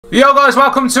Yo guys,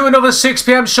 welcome to another 6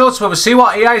 PM Shorts where we'll see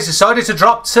what EA has decided to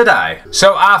drop today.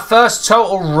 So our first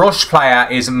Total Rush player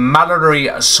is Mallory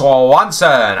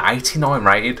Swanson, 89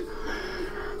 rated.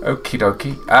 Okie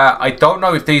dokie. I don't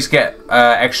know if these get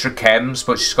extra chems,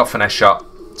 but she's got finesse shot,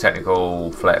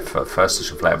 technical flair, first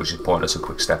edition flair, which is pointless, a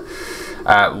quick step.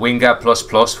 Winger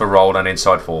plus for roll and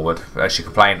inside forward. She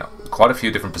can play in quite a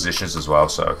few different positions as well,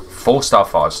 so 4-star,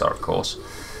 5-star of course.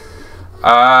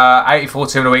 84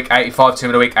 team of the week, 85 team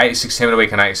of the week, 86 team of the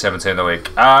week, and 87 team of the week.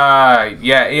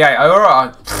 Yeah,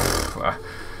 alright.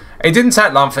 It didn't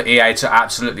take long for EA to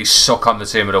absolutely suck on the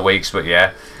team of the weeks, but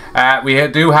yeah. We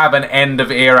do have an end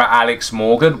of era Alex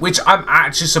Morgan, which I'm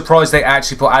actually surprised they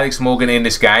actually put Alex Morgan in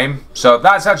this game. So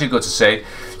that's actually good to see.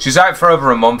 She's out for over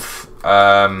a month.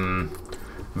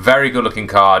 Very good looking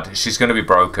card. She's going to be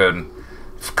broken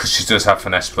because she does have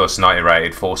finesse plus, 90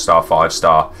 rated, 4-star,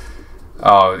 5-star.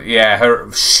 Oh,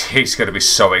 yeah, she's going to be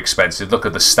so expensive. Look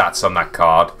at the stats on that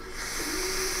card.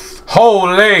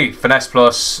 Holy! Finesse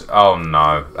plus. Oh,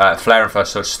 no. Flair and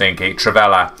first touch, stinky.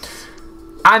 Travella.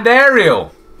 And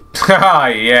Aerial.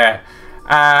 Yeah.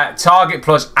 Target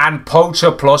plus and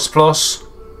Poacher plus.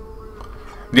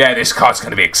 Yeah, this card's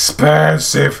going to be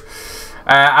expensive.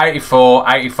 84,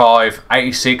 85,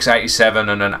 86, 87,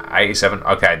 and then 87.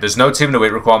 Okay, there's no team of the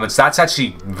week requirements. That's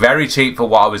actually very cheap for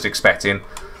what I was expecting.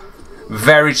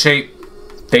 Very cheap.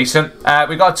 Decent.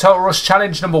 We got a Total Rush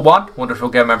Challenge number 1. Wonder if we'll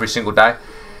get them every single day.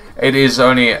 It is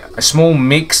only a small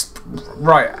mixed...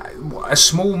 Right. A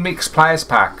small mixed players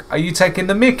pack. Are you taking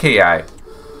the Mickey, eh?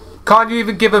 Can't you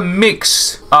even give a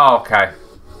mix? Oh, okay.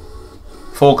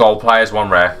 4 gold players, 1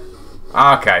 rare.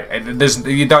 Okay.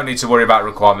 You don't need to worry about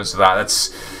requirements of that.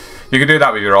 You can do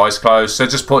that with your eyes closed. So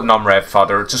just put non-rev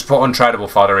fodder. Just put untradeable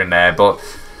fodder in there. But...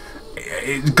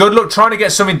 good luck trying to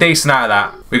get something decent out of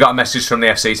that. We got a message from the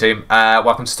FC team.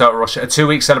 Welcome to Total Rush. A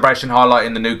 2-week celebration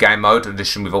highlighting the new game mode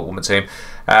edition with Ultimate Team.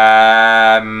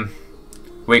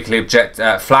 Weekly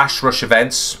Flash Rush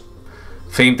events.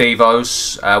 Theme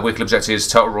Devos. Weekly objectives: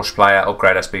 Total Rush player,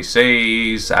 upgrade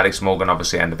SBCs. Alex Morgan,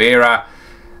 obviously end of era.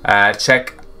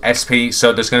 Check SP.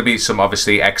 So there's going to be some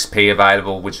obviously XP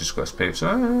available, which is XP. So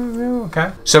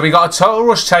okay. So we got a Total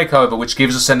Rush takeover, which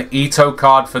gives us an Ito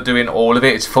card for doing all of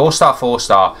it. It's 4-star,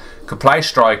 4-star. Could play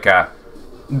striker.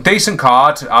 Decent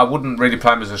card. I wouldn't really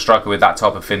play him as a striker with that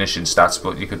type of finishing stats,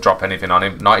 but you could drop anything on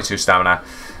him. 92 stamina.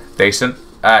 Decent.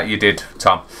 You did,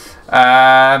 Tom.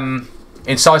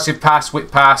 Incisive pass,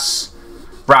 whip pass,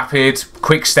 rapid,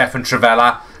 quick step, and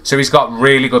Travella. So he's got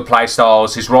really good play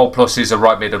styles. His roll pluses are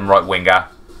right mid and right winger.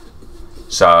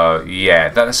 So, yeah,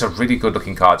 that's a really good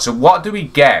looking card. So, what do we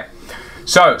get?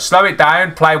 So, slow it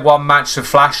down. Play 1 match of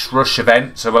Flash Rush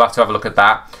event. So, we'll have to have a look at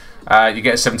that. You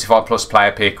get a 75 plus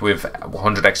player pick with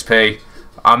 100 XP.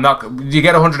 You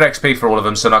get 100 XP for all of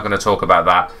them, so I'm not going to talk about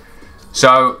that.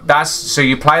 So,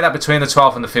 you play that between the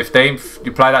 12th and the 15th.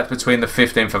 You play that between the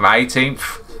 15th and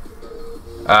 18th.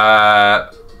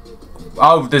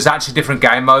 Oh, there's actually different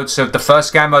game modes. So, the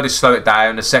first game mode is slow it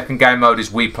down. The second game mode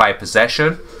is we play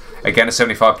possession. Again, a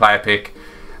 75 player pick.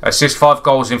 Assist 5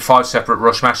 goals in 5 separate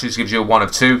rush matches gives you a 1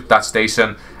 of 2. That's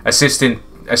decent. Assist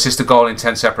a goal in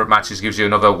 10 separate matches gives you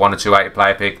another 1 or 2 80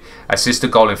 player pick. Assist a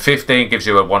goal in 15 gives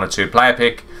you a 1 or 2 player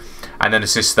pick. And then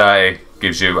assist 30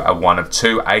 gives you a 1 of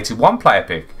 2 81 player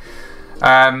pick.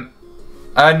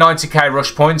 90k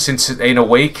rush points in a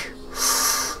week.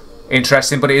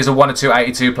 Interesting, but it is a 1 or 2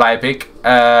 82 player pick.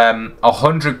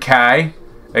 100k,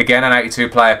 again an 82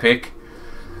 player pick.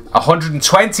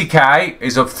 120k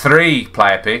is a 3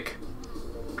 player pick,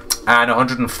 and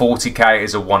 140k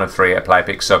is a 1 of 3 player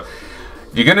pick. So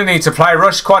you're going to need to play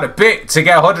Rush quite a bit to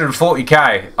get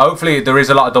 140k. Hopefully there is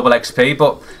a lot of double XP,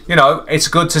 but you know, it's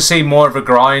good to see more of a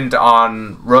grind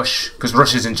on Rush because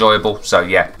Rush is enjoyable. So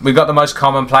yeah, we've got the most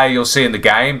common player you'll see in the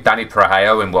game, Danny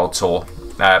Parejo in World Tour.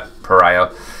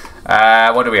 Parejo.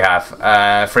 What do we have?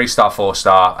 3-star,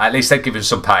 4-star. At least they give him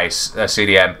some pace.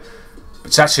 CDM.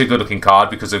 It's actually a good looking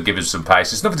card because they've given him some pace.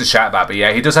 There's nothing to shout about, but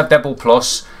yeah, he does have dead ball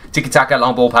plus, tiki-taka,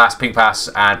 long ball pass, ping pass,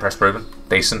 and press proven.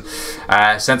 Decent.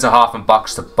 Centre half and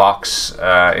box to box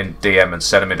in DM and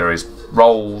centimetre is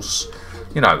rolls.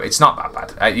 You know, it's not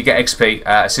that bad. You get XP,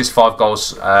 assist 5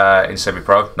 goals in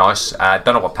semi-pro. Nice. Don't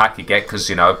know what pack you get because,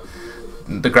 you know,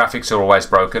 the graphics are always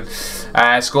broken.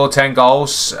 Score 10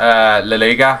 goals, La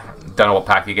Liga. Don't know what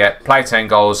pack you get. Play 10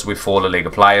 goals with 4 La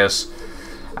Liga players.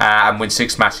 And win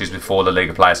 6 matches with 4 La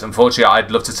Liga players. Unfortunately,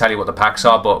 I'd love to tell you what the packs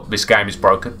are, but this game is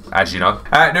broken, as you know.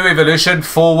 New evolution,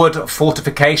 forward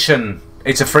fortification.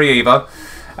 It's a free Evo.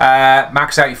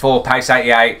 Max 84, pace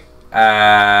 88,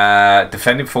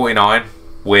 defending 49.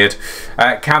 Weird.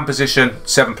 Cam position,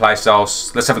 7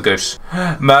 playstyles. Let's have a goose.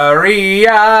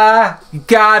 Maria, you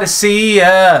gotta see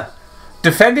ya.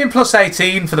 Defending plus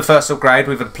 18 for the first upgrade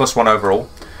with a +1 overall.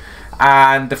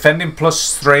 And defending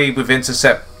 +3 with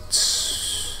intercept.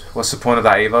 What's the point of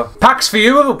that, Evo? Packs for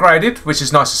you have upgraded, which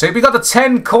is nice to see. We got the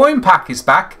 10 coin pack is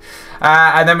back.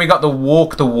 And then we got the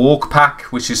walk pack,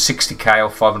 which is 60k or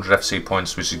 500 FC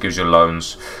points, which gives you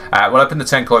loans. We'll open the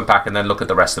 10 coin pack and then look at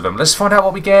the rest of them. Let's find out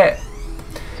what we get.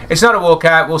 It's not a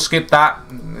walkout. We'll skip that.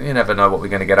 You never know what we're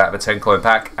going to get out of a 10 coin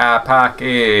pack.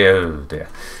 Oh dear.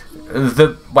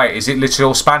 Wait, is it literally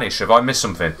all Spanish? Have I missed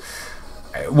something?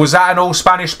 Was that an all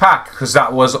Spanish pack? Because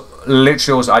that was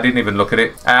literally, I didn't even look at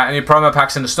it. And your promo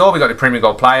packs in the store, we got the Premier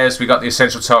Gold players, we got the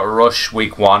Essential Total Rush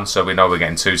week 1, so we know we're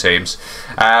getting 2 teams.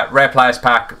 Rare Players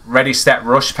pack, Ready Step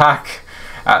Rush pack.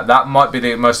 That might be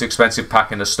the most expensive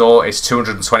pack in the store. It's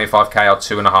 225k or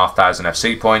 2,500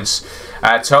 FC points.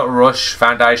 Total Rush,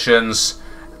 Foundations,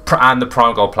 and the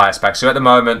Prime Gold Players pack. So at the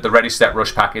moment, the Ready Step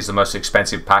Rush pack is the most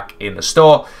expensive pack in the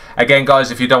store. Again,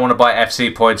 guys, if you don't want to buy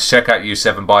FC points, check out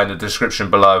U7Buy in the description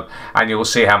below, and you will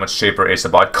see how much cheaper it is to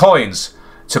buy coins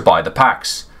to buy the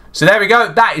packs. So there we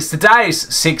go. That is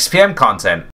today's 6 PM content.